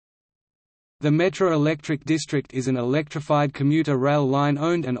The Metra Electric District is an electrified commuter rail line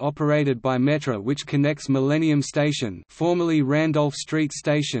owned and operated by Metra which connects Millennium Station, formerly Randolph Street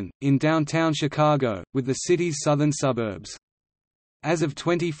Station, in downtown Chicago, with the city's southern suburbs. As of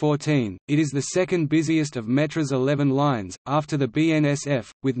 2014, it is the second busiest of Metra's 11 lines, after the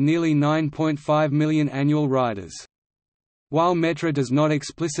BNSF, with nearly 9.5 million annual riders. While Metra does not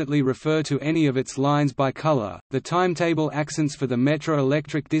explicitly refer to any of its lines by color, the timetable accents for the Metra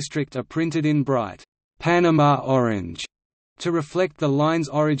Electric District are printed in bright, Panama orange, to reflect the line's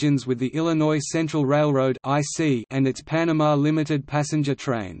origins with the Illinois Central Railroad and its Panama Limited passenger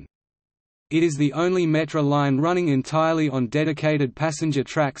train. It is the only Metra line running entirely on dedicated passenger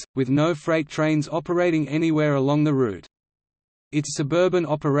tracks, with no freight trains operating anywhere along the route. Its suburban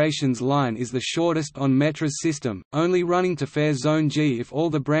operations line is the shortest on Metra's system, only running to Fare Zone G. If all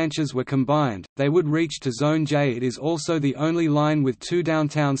the branches were combined, they would reach to Zone J. It is also the only line with two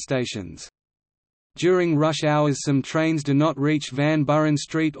downtown stations. During rush hours some trains do not reach Van Buren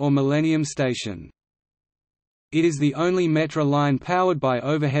Street or Millennium Station. It is the only Metra line powered by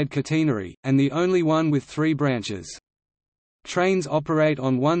overhead catenary, and the only one with 3 branches. Trains operate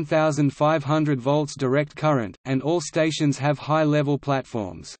on 1,500 volts direct current, and all stations have high-level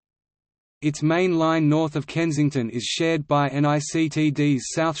platforms. Its main line north of Kensington is shared by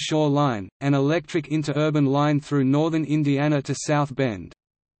NICTD's South Shore Line, an electric interurban line through northern Indiana to South Bend.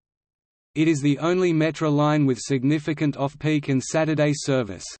 It is the only Metra line with significant off-peak and Saturday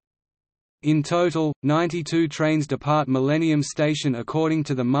service. In total, 92 trains depart Millennium Station according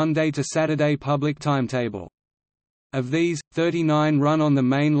to the Monday to Saturday public timetable. Of these, 39 run on the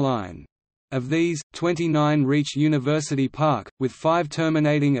main line. Of these, 29 reach University Park, with 5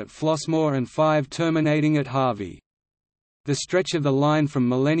 terminating at Flossmoor and 5 terminating at Harvey. The stretch of the line from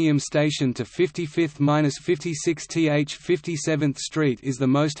Millennium Station to 55th–56th 57th Street is the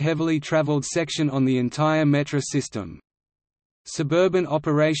most heavily traveled section on the entire Metra system. Suburban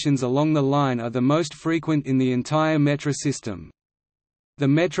operations along the line are the most frequent in the entire Metra system. The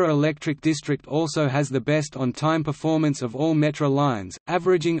Metra Electric District also has the best on-time performance of all Metra lines,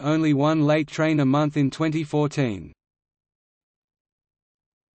 averaging only 1 late train a month in 2014.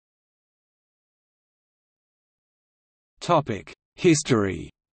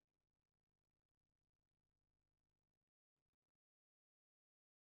 History.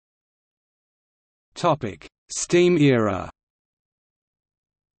 Steam era.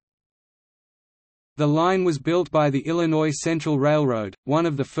 The line was built by the Illinois Central Railroad, one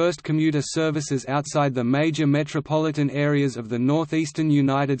of the first commuter services outside the major metropolitan areas of the northeastern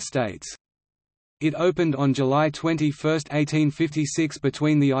United States. It opened on July 21, 1856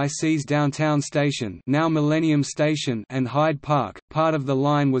 between the IC's downtown station, now Millennium Station, and Hyde Park. Part of the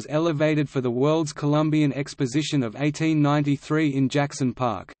line was elevated for the World's Columbian Exposition of 1893 in Jackson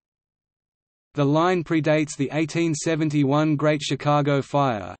Park. The line predates the 1871 Great Chicago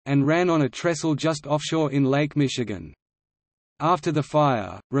Fire, and ran on a trestle just offshore in Lake Michigan. After the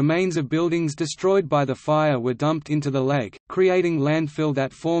fire, remains of buildings destroyed by the fire were dumped into the lake, creating landfill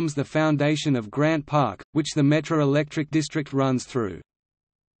that forms the foundation of Grant Park, which the Metra Electric District runs through.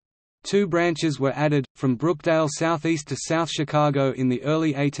 2 branches were added, from Brookdale southeast to South Chicago in the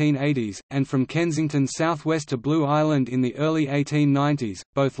early 1880s, and from Kensington southwest to Blue Island in the early 1890s,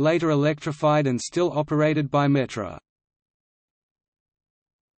 both later electrified and still operated by Metra.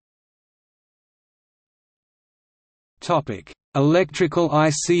 Electrical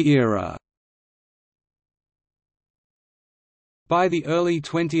IC era. By the early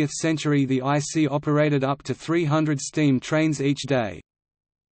 20th century the IC operated up to 300 steam trains each day.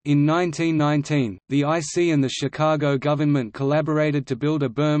 In 1919, the IC and the Chicago government collaborated to build a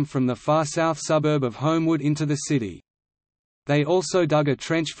berm from the far south suburb of Homewood into the city. They also dug a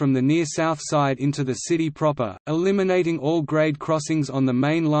trench from the near south side into the city proper, eliminating all grade crossings on the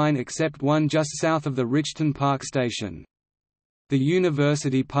main line except one just south of the Richton Park station. The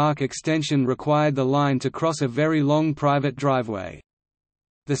University Park extension required the line to cross a very long private driveway.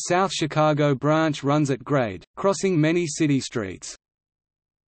 The South Chicago branch runs at grade, crossing many city streets.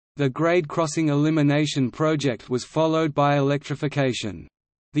 The grade crossing elimination project was followed by electrification.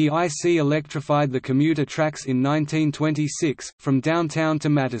 The IC electrified the commuter tracks in 1926, from downtown to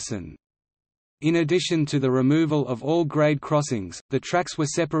Madison. In addition to the removal of all grade crossings, the tracks were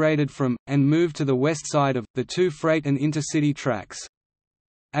separated from, and moved to the west side of, the 2 freight and intercity tracks.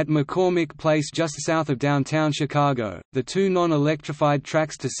 At McCormick Place just south of downtown Chicago, the 2 non-electrified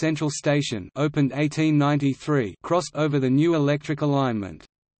tracks to Central Station, opened 1893, crossed over the new electric alignment.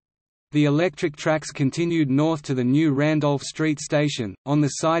 The electric tracks continued north to the new Randolph Street Station, on the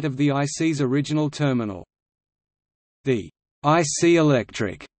site of the IC's original terminal. The IC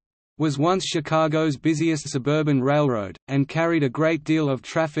Electric was once Chicago's busiest suburban railroad, and carried a great deal of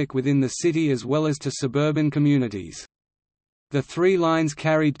traffic within the city as well as to suburban communities. The three lines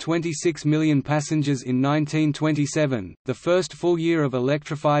carried 26 million passengers in 1927, the first full year of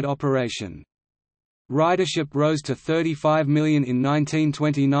electrified operation. Ridership rose to 35 million in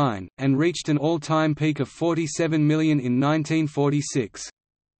 1929, and reached an all-time peak of 47 million in 1946.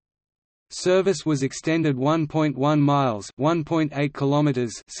 Service was extended 1.1 miles (1.8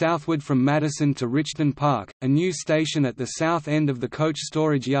 kilometers) southward from Madison to Richton Park, a new station at the south end of the coach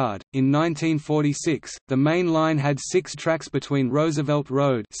storage yard. In 1946, the main line had 6 tracks between Roosevelt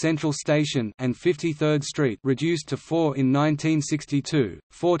Road Central Station and 53rd Street, reduced to 4 in 1962,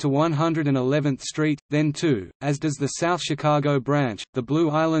 4 to 111th Street, then 2, as does the South Chicago branch. The Blue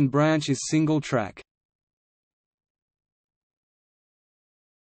Island branch is single track.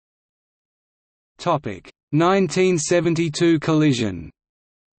 1972 collision.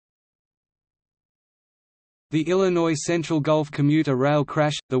 The Illinois Central Gulf commuter rail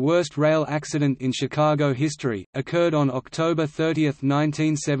crash, the worst rail accident in Chicago history, occurred on October 30,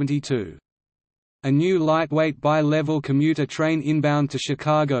 1972. A new lightweight bi-level commuter train inbound to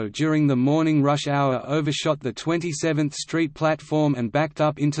Chicago during the morning rush hour overshot the 27th Street platform and backed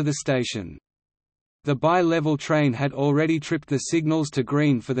up into the station. The bi-level train had already tripped the signals to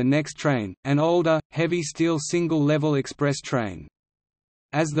green for the next train, an older, heavy steel single-level express train.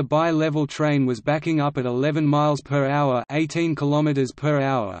 As the bi-level train was backing up at 11 miles per hour (18 kilometers per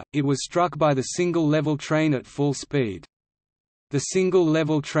hour), it was struck by the single-level train at full speed. The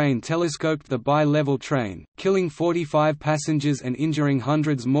single-level train telescoped the bi-level train, killing 45 passengers and injuring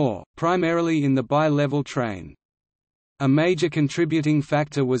hundreds more, primarily in the bi-level train. A major contributing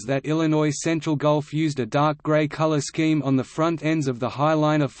factor was that Illinois Central Gulf used a dark gray color scheme on the front ends of the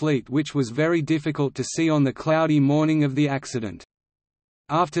Highliner fleet, which was very difficult to see on the cloudy morning of the accident.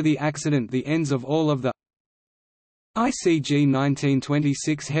 After the accident, the ends of all of the ICG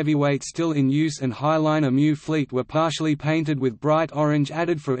 1926 heavyweight still in use and Highliner Mu fleet were partially painted with bright orange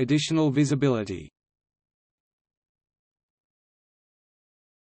added for additional visibility.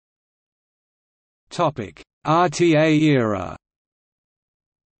 RTA era.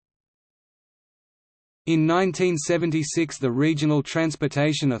 In 1976, the Regional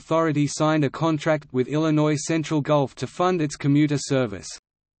Transportation Authority signed a contract with Illinois Central Gulf to fund its commuter service.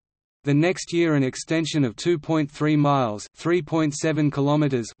 The next year an extension of 2.3 miles (3.7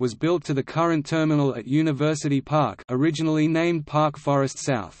 kilometers) was built to the current terminal at University Park, originally named Park Forest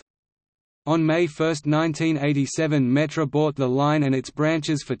South. On May 1, 1987, Metra bought the line and its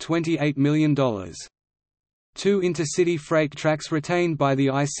branches for $28 million. 2 intercity freight tracks retained by the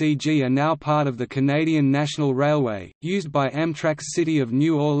ICG are now part of the Canadian National Railway, used by Amtrak's City of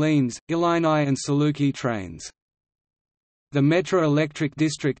New Orleans, Illini and Saluki trains. The Metra Electric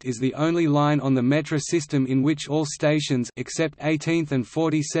District is the only line on the Metra system in which all stations except 18th and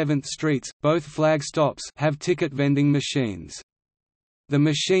 47th Streets, both flag stops, have ticket vending machines. The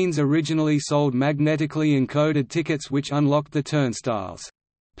machines originally sold magnetically encoded tickets which unlocked the turnstiles.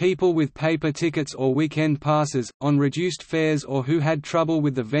 People with paper tickets or weekend passes, on reduced fares or who had trouble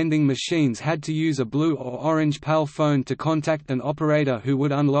with the vending machines had to use a blue or orange PAL phone to contact an operator who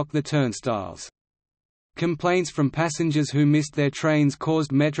would unlock the turnstiles. Complaints from passengers who missed their trains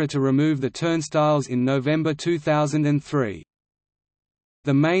caused Metra to remove the turnstiles in November 2003.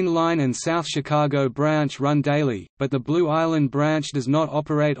 The Main Line and South Chicago branch run daily, but the Blue Island branch does not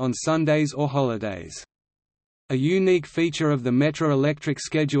operate on Sundays or holidays. A unique feature of the Metra Electric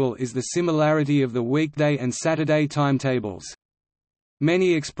schedule is the similarity of the weekday and Saturday timetables.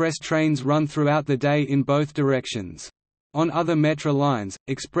 Many express trains run throughout the day in both directions. On other Metra lines,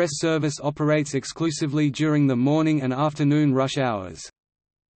 express service operates exclusively during the morning and afternoon rush hours.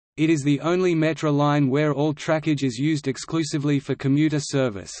 It is the only Metra line where all trackage is used exclusively for commuter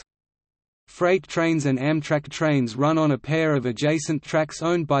service. Freight trains and Amtrak trains run on a pair of adjacent tracks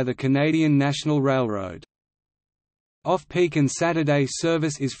owned by the Canadian National Railroad. Off-peak and Saturday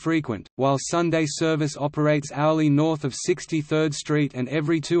service is frequent, while Sunday service operates hourly north of 63rd Street and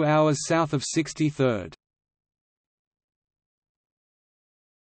every 2 hours south of 63rd.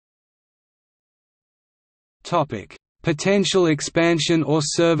 Potential expansion or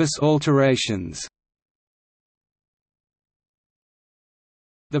service alterations.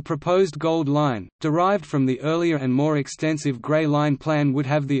 The proposed Gold Line, derived from the earlier and more extensive Grey Line plan, would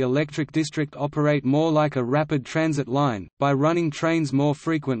have the electric district operate more like a rapid transit line, by running trains more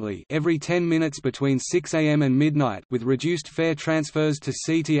frequently every 10 minutes between 6 am and midnight with reduced fare transfers to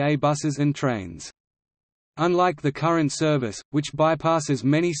CTA buses and trains. Unlike the current service, which bypasses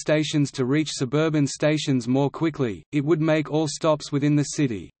many stations to reach suburban stations more quickly, it would make all stops within the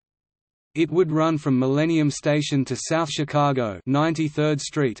city. It would run from Millennium Station to South Chicago 93rd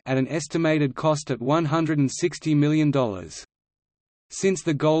Street at an estimated cost at $160 million. Since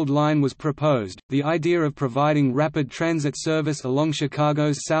the Gold Line was proposed, the idea of providing rapid transit service along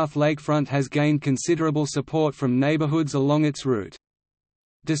Chicago's South Lakefront has gained considerable support from neighborhoods along its route.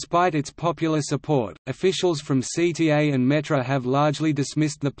 Despite its popular support, officials from CTA and Metra have largely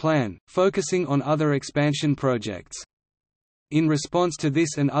dismissed the plan, focusing on other expansion projects. In response to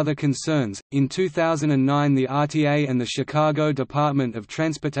this and other concerns, in 2009 the RTA and the Chicago Department of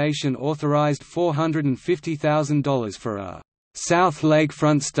Transportation authorized $450,000 for a South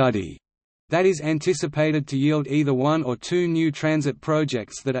Lakefront study that is anticipated to yield either one or two new transit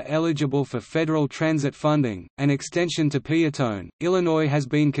projects that are eligible for federal transit funding. An extension to Peatone, Illinois has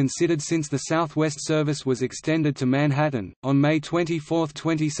been considered since the Southwest service was extended to Manhattan. On May 24,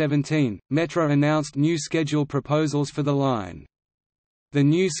 2017, Metra announced new schedule proposals for the line. The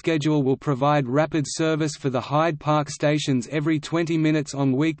new schedule will provide rapid service for the Hyde Park stations every 20 minutes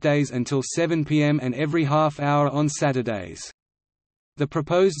on weekdays until 7 p.m. and every half hour on Saturdays. The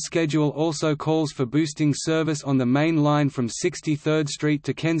proposed schedule also calls for boosting service on the main line from 63rd Street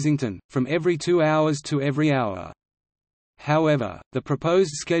to Kensington, from every 2 hours to every hour. However, the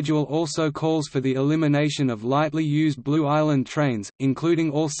proposed schedule also calls for the elimination of lightly used Blue Island trains, including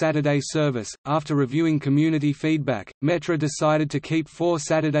all Saturday service. After reviewing community feedback, Metra decided to keep 4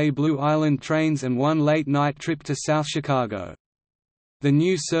 Saturday Blue Island trains and 1 late-night trip to South Chicago. The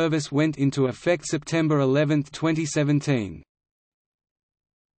new service went into effect September 11, 2017.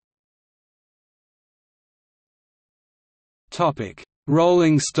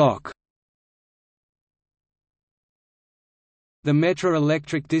 Rolling stock. The Metra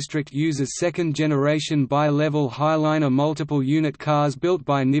Electric District uses second-generation bi-level Highliner multiple-unit cars built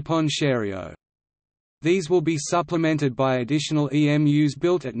by Nippon Sharyo. These will be supplemented by additional EMUs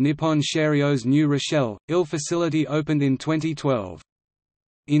built at Nippon Sharyo's New Rochelle, Ill facility opened in 2012.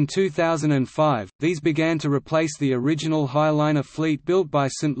 In 2005, these began to replace the original Highliner fleet built by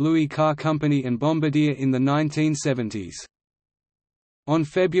St. Louis Car Company and Bombardier in the 1970s. On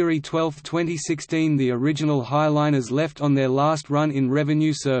February 12, 2016, the original Highliners left on their last run in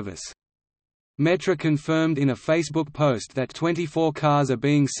revenue service. Metra confirmed in a Facebook post that 24 cars are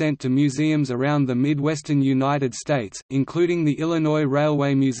being sent to museums around the Midwestern United States, including the Illinois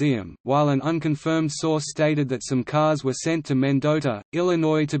Railway Museum, while an unconfirmed source stated that some cars were sent to Mendota,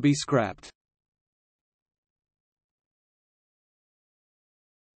 Illinois to be scrapped.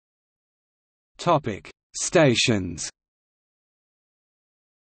 Stations.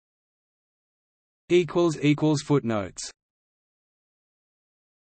 Footnotes